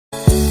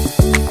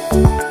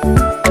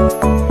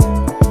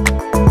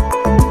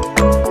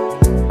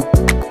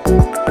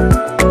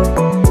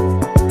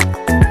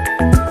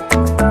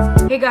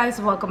guys,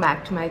 welcome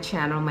back to my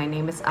channel. My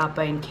name is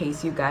Appa in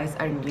case you guys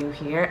are new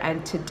here,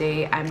 and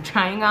today I'm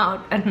trying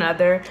out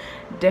another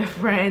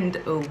different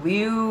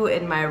view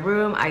in my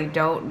room. I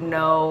don't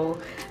know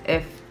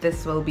if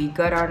this will be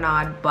good or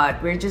not,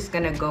 but we're just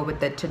gonna go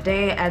with it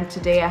today. And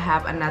today I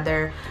have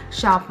another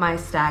shop my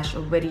stash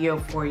video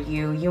for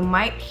you. You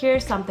might hear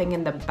something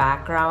in the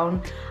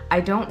background. I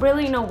don't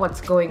really know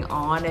what's going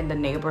on in the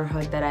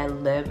neighborhood that I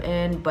live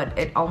in, but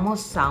it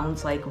almost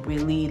sounds like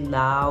really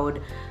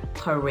loud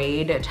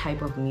parade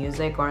type of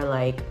music or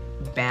like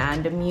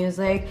band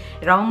music.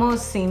 It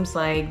almost seems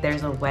like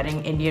there's a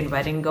wedding, Indian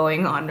wedding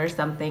going on or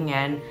something,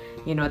 and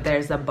you know,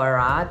 there's a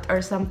barat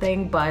or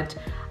something, but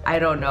I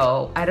don't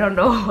know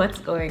what's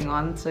going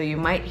on, so you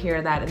might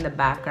hear that in the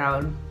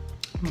background,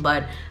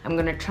 but I'm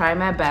gonna try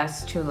my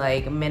best to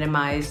like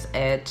minimize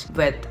it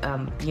with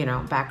you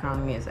know,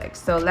 background music.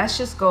 So let's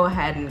just go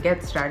ahead and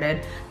get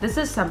started. This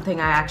is something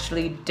I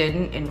actually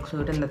didn't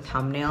include in the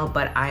thumbnail,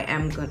 but I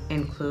am gonna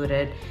include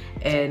it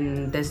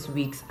in this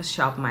week's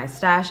shop my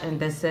stash, and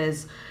this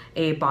is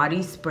a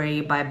body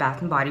spray by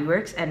Bath & Body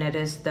Works, and it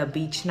is the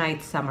Beach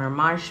Night Summer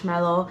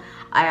Marshmallow.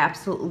 I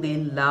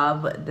absolutely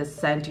love the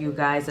scent, you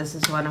guys. This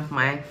is one of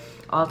my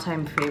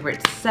all-time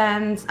favorite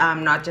scents,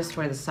 not just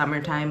for the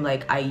summertime.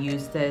 Like, I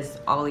use this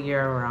all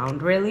year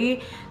round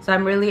really, so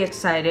I'm really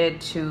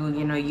excited to,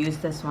 you know, use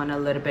this one a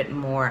little bit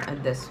more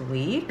this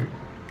week.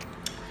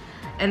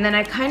 And then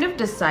I kind of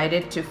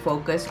decided to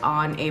focus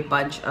on a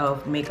bunch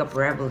of Makeup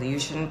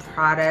Revolution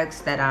products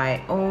that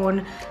I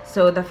own.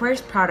 So the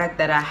first product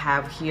that I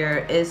have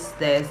here is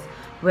this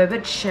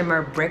Vivid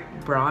Shimmer Brick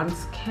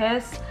Bronze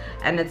Kiss,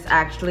 and it's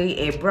actually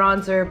a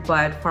bronzer,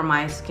 but for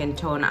my skin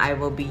tone I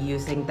will be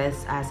using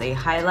this as a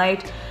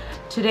highlight.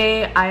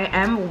 Today I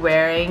am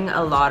wearing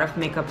a lot of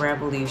Makeup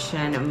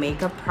Revolution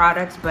makeup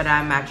products, but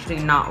I'm actually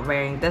not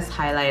wearing this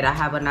highlight. I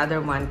have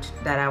another one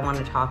that I want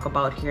to talk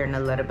about here in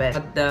a little bit.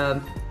 But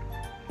the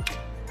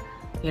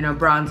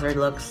bronzer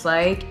looks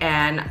like,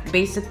 and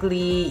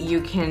basically you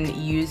can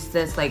use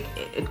this, like,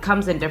 it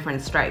comes in different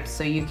stripes,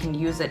 so you can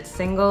use it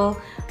single,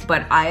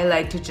 but I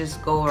like to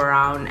just go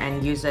around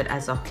and use it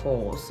as a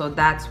whole. So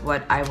that's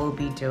what I will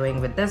be doing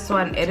with this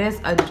one. It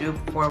is a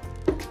dupe for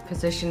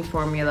Physician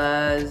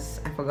Formulas,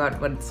 I forgot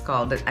what it's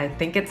called. I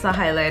think it's a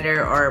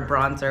highlighter or a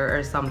bronzer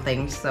or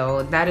something,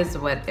 so that is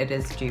what it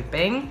is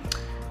duping.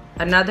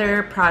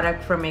 Another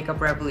product from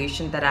Makeup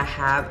Revolution that I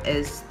have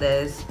is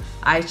this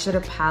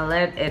eyeshadow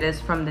palette. It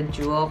is from the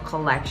Jewel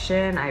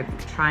collection. I'm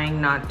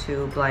trying not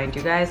to blind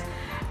you guys,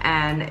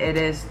 and it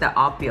is the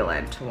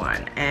Opulent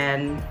one,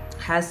 and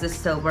has the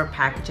silver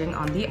packaging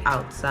on the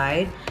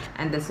outside,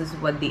 and this is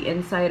what the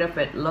inside of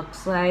it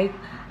looks like.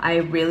 I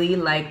really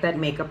like that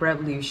Makeup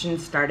Revolution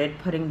started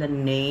putting the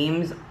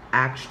names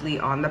actually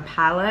on the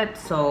palette,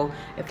 so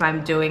if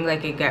I'm doing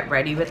like a get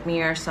ready with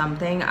me or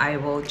something, I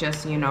will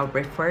just, you know,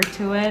 refer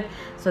to it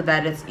so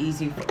that it's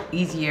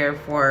easier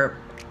for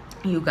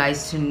you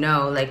guys to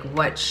know like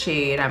what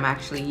shade I'm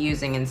actually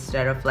using,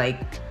 instead of like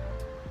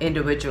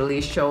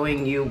individually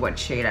showing you what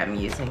shade I'm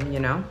using, you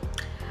know.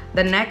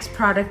 The next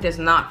product is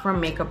not from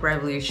Makeup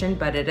Revolution,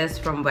 but it is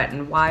from Wet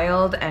n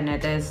Wild, and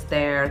it is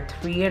their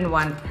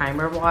 3-in-1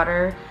 primer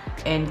water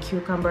in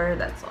cucumber.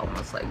 That's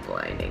almost like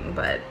blinding,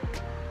 but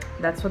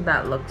that's what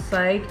that looks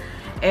like.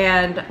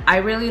 And I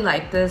really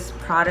like this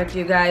product,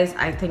 you guys.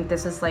 I think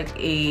this is like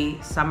a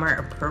summer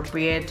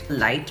appropriate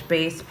light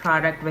based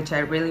product, which I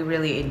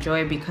really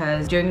enjoy,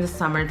 because during the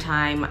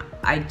summertime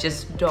I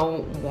just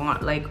don't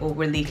want like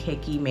overly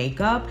cakey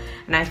makeup,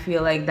 and I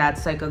feel like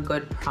that's like a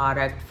good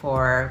product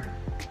for,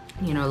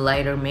 you know,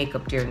 lighter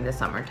makeup during the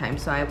summertime,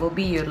 so I will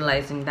be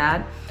utilizing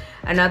that.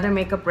 Another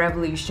Makeup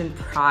Revolution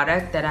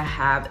product that I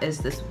have is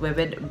this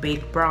Vivid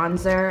Baked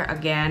Bronzer.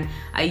 Again,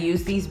 I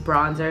use these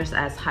bronzers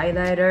as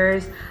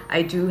highlighters.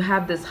 I do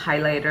have this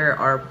highlighter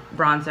or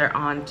bronzer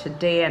on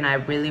today, and I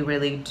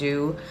really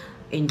do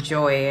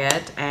enjoy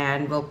it,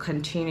 and will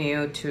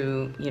continue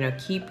to, you know,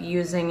 keep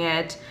using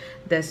it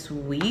this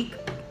week.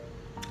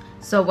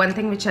 So one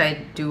thing which I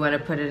do want to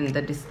put in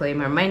the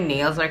disclaimer, my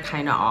nails are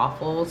kind of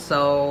awful,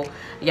 so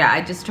yeah,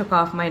 I just took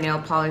off my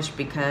nail polish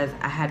because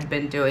I had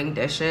been doing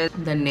dishes.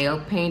 The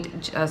nail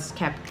paint just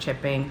kept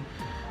chipping,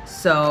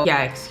 so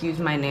yeah, excuse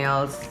my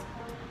nails.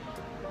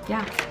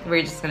 Yeah,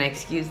 we're just gonna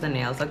excuse the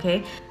nails,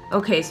 okay?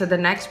 Okay, so the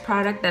next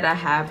product that I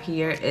have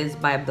here is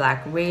by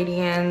Black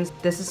Radiance.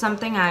 This is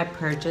something I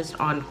purchased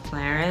on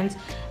clearance,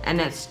 and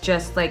it's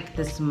just like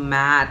this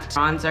matte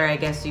bronzer, I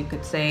guess you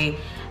could say,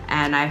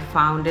 and I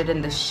found it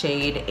in the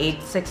shade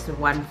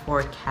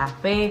 8614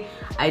 Cafe.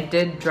 I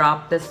did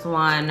drop this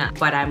one,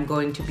 but I'm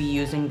going to be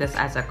using this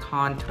as a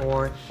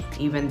contour,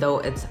 even though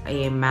it's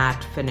a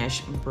matte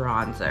finish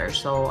bronzer.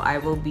 So I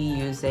will be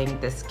using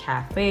this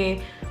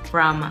Cafe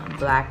from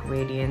Black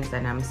Radiance,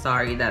 and I'm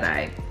sorry that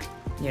I,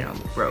 you know,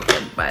 broke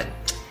it, but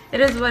it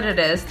is what it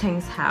is.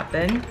 Things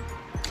happen.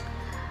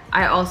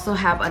 I also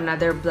have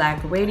another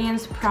Black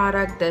Radiance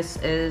product. This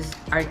is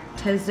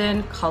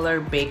Artisan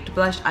Color Baked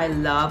Blush. I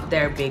love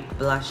their baked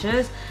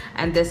blushes,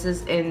 and this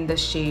is in the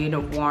shade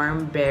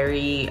Warm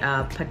Berry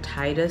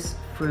Potatis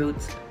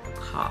Fruits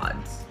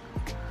Cods.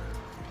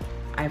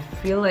 I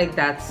feel like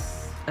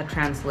that's a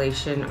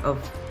translation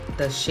of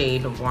the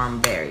shade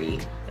Warm Berry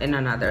in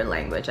another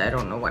language. I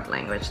don't know what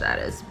language that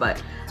is,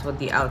 but that's what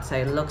the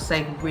outside looks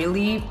like.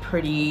 Really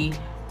pretty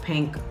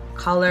pink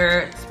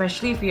color,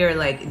 especially if you're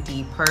like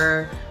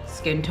deeper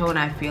skin tone.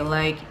 I feel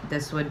like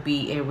this would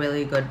be a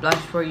really good blush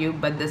for you,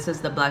 but this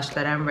is the blush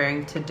that I'm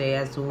wearing today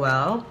as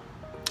well.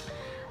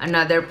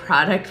 Another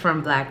product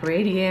from Black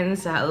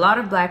Radiance, a lot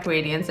of Black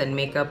Radiance and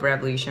Makeup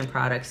Revolution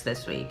products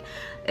this week,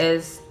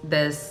 is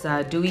this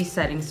Dewy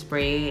Setting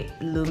Spray,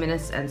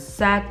 Luminous and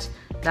Set.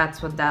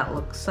 That's what that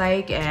looks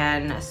like,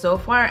 and so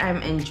far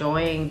I'm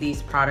enjoying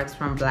these products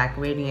from Black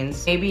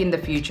Radiance. Maybe in the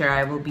future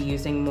I will be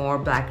using more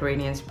Black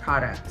Radiance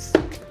products,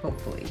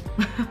 hopefully.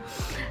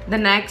 The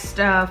next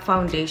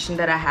foundation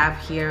that I have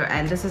here,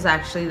 and this is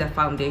actually the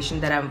foundation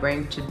that I'm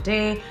wearing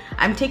today.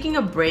 I'm taking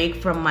a break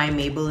from my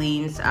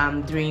Maybelline's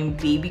Dream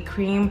BB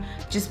Cream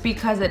just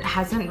because it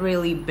hasn't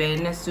really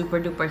been super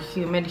duper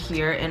humid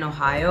here in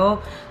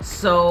Ohio,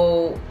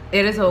 so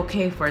it is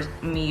okay for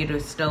me to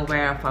still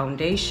wear a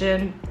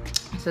foundation.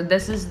 So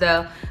this is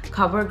the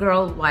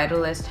CoverGirl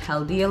Vitalist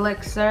Healthy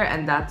Elixir,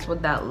 and that's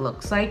what that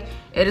looks like.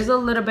 It is a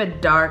little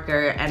bit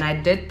darker, and I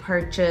did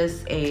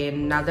purchase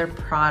another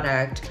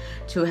product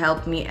to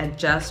help me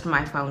adjust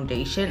my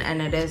foundation,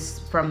 and it is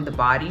from the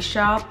Body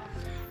Shop,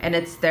 and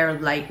it's their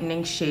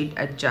Lightening Shade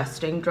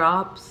Adjusting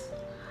Drops,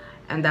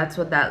 and that's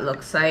what that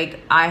looks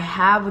like. I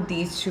have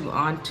these two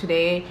on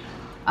today.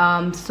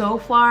 So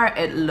far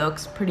it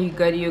looks pretty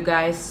good, you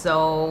guys,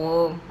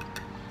 so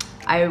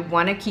I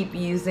want to keep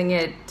using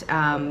it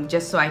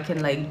just so I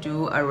can like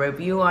do a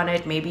review on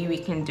it. Maybe we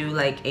can do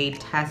like a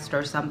test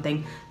or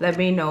something. Let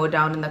me know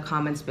down in the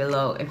comments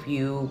below if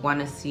you want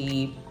to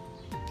see,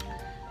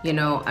 you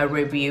know, a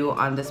review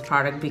on this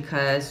product,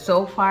 because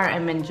so far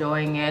I'm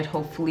enjoying it.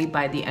 Hopefully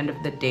by the end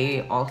of the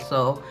day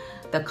also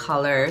the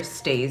color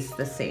stays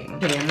the same.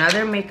 Okay,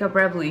 another Makeup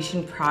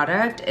Revolution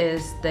product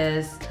is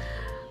this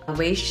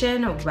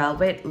Ovation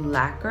Velvet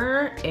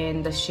Lacquer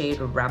in the shade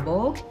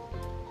Rebel.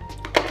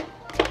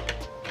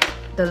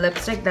 The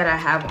lipstick that I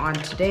have on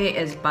today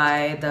is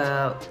by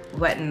the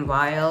Wet n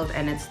Wild,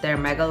 and it's their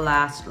Mega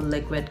Last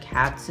Liquid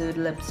Catsuit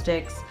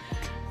lipsticks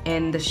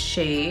in the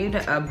shade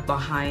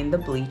Behind the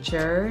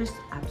Bleachers.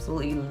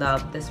 Absolutely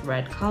love this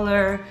red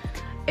color.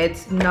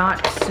 It's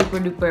not super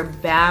duper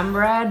bam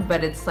red,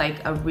 but it's like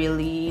a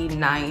really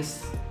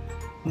nice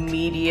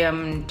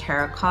medium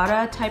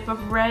terracotta type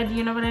of red,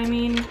 you know what I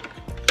mean?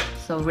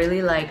 So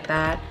really like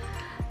that.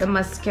 The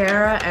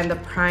mascara and the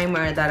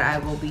primer that I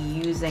will be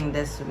using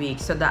this week.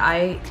 So the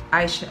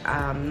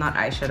not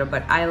eyeshadow,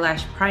 but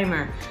eyelash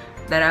primer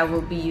that I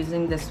will be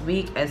using this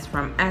week is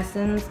from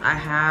Essence. I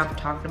have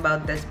talked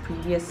about this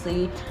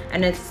previously,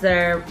 and it's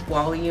their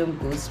Volume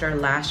Booster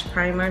Lash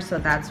Primer. So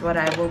that's what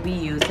I will be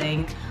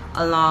using,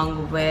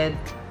 along with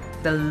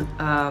the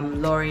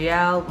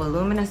L'Oreal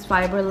Voluminous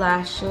Fiber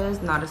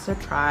Lashes, not a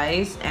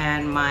surprise,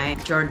 and my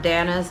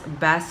Jordana's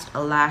Best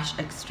Lash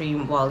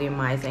Extreme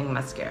Volumizing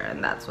Mascara,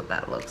 and that's what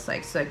that looks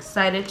like. So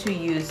excited to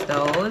use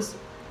those.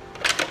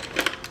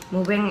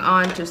 Moving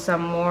on to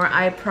some more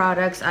eye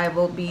products, I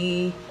will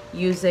be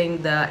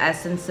using the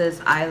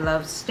Essence's I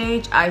Love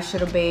Stage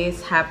eyeshadow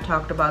base. Have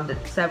talked about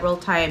it several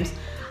times.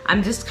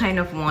 I'm just kind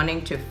of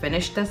wanting to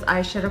finish this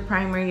eyeshadow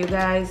primer, you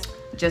guys,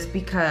 just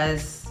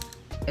because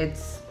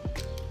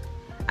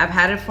I've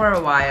had it for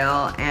a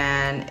while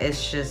and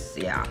it's just,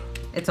 yeah,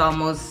 it's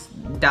almost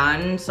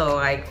done, so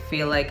I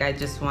feel like I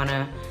just want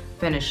to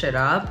finish it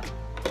up.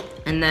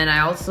 And then I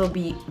also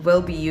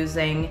will be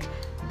using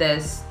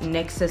this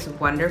NYX's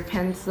Wonder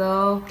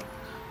Pencil,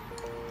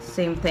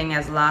 same thing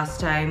as last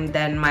time.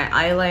 Then my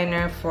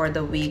eyeliner for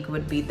the week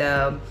would be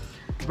the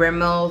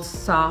Rimmel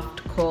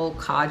Soft Kohl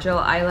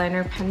Kajal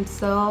eyeliner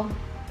pencil,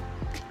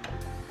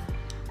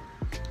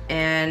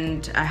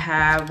 and I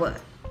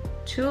have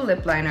two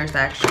lip liners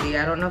actually.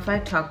 I don't know if I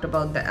talked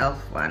about the e.l.f.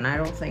 one. I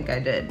don't think I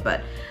did,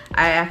 but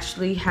I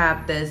actually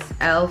have this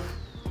e.l.f.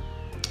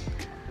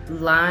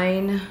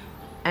 Line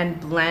and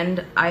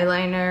Blend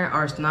eyeliner,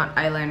 or it's not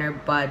eyeliner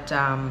but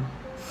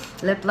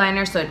lip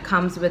liner. So it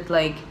comes with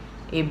like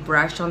a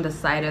brush on the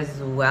side as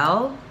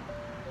well,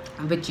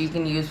 which you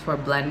can use for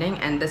blending,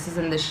 and this is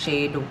in the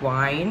shade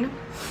Wine,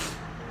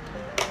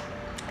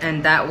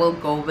 and that will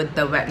go with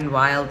the Wet n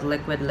Wild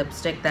liquid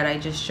lipstick that I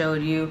just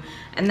showed you.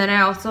 And then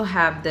I also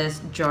have this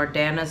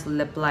Jordana's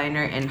lip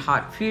liner in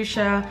Hot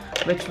Fuchsia,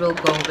 which will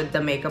go with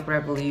the Makeup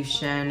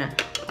Revolution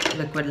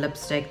liquid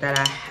lipstick that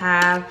I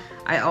have.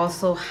 I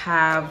also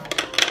have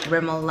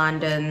Rimmel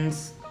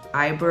London's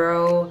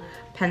eyebrow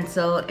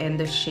pencil in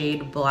the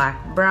shade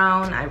Black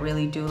Brown. I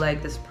really do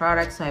like this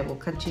product, so I will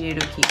continue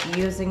to keep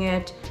using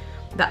it.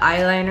 The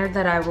eyeliner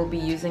that I will be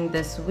using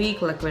this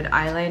week, liquid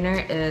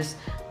eyeliner, is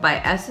by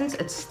Essence.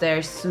 It's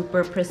their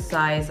Super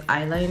Precise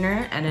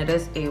eyeliner, and it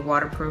is a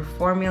waterproof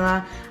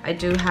formula. I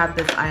do have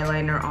this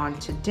eyeliner on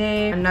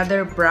today.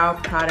 Another brow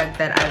product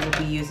that I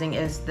will be using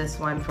is this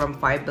one from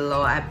Five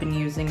Below. I've been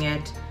using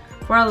it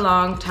for a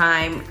long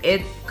time.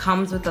 It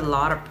comes with a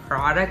lot of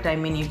product. I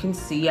mean, you can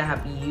see I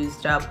have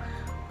used up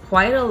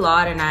quite a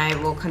lot and I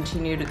will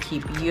continue to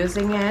keep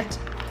using it.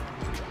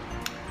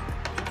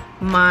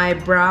 My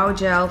brow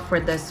gel for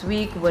this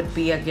week would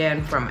be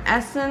again from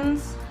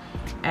Essence,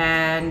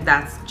 and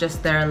that's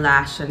just their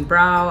lash and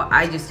brow.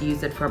 I just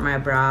use it for my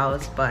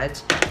brows,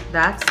 but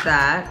that's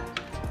that.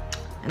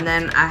 And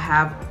then I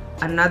have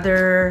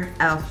another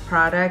e.l.f.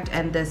 product,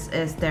 and this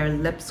is their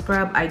lip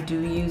scrub. I do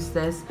use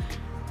this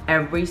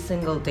every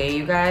single day,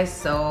 you guys,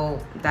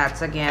 so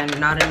that's again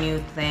not a new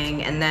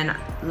thing. And then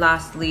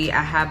lastly,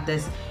 I have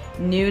this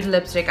nude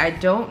lipstick. I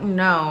don't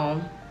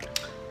know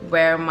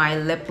where my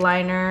lip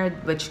liner,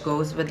 which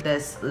goes with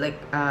this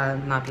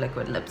not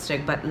liquid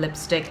lipstick but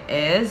lipstick,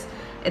 is.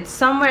 It's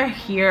somewhere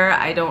here.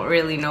 I don't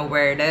really know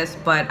where it is,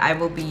 but I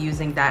will be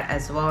using that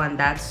as well, and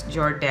that's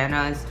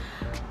Jordana's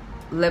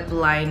lip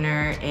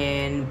liner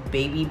in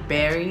Baby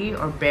Berry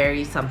or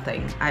Berry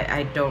something.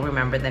 I don't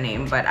remember the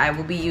name, but I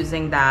will be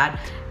using that.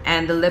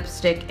 And the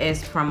lipstick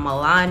is from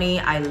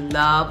Milani. I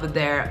love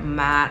their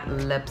matte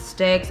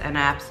lipsticks and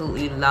I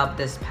absolutely love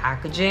this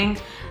packaging.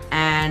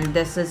 And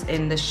this is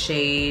in the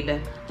shade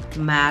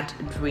Matte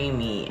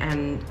Dreamy,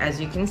 and as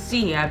you can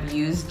see, I've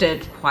used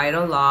it quite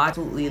a lot.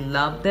 Absolutely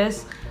love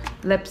this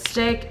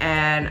lipstick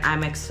and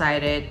I'm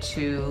excited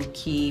to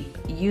keep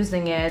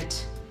using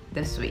it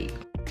this week.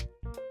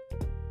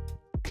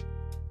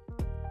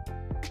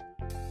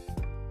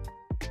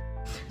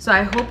 So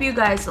I hope you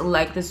guys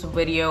like this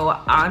video.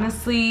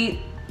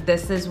 Honestly,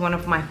 this is one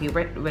of my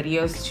favorite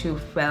videos to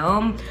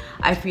film.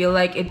 I feel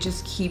like it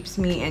just keeps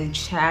me in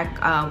check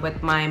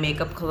with my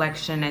makeup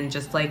collection and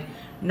just like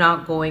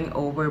not going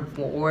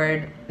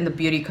overboard in the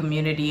beauty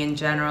community in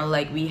general.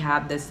 Like we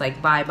have this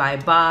like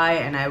buy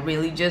and I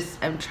really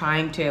just am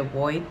trying to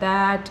avoid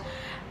that.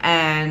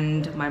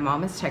 And my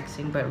mom is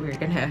texting, but we're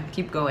gonna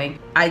keep going.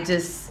 I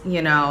just,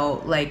 you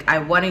know, like I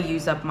want to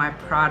use up my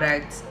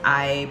products.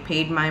 I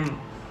paid my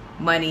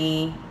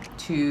money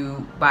to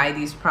buy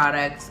these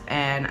products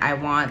and I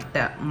want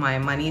my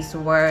money's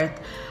worth.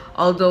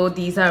 Although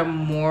these are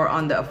more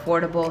on the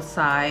affordable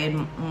side,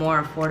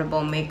 more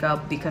affordable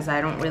makeup, because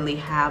I don't really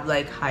have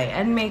like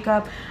high-end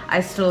makeup,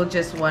 I still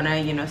just want to,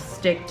 you know,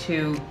 stick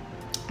to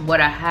what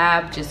I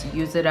have, just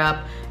use it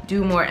up,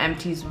 do more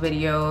empties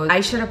videos.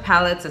 Eyeshadow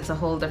palettes, it's a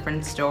whole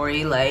different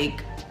story.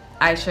 Like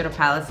eyeshadow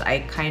palettes, I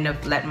kind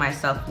of let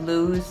myself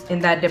loose in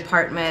that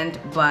department,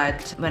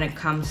 but when it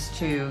comes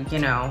to, you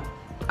know,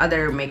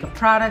 other makeup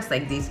products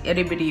like these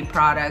itty bitty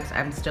products,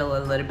 I'm still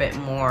a little bit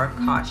more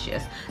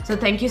cautious. So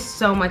thank you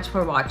so much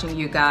for watching,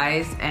 you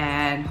guys,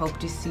 and hope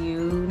to see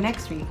you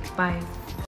next week. Bye.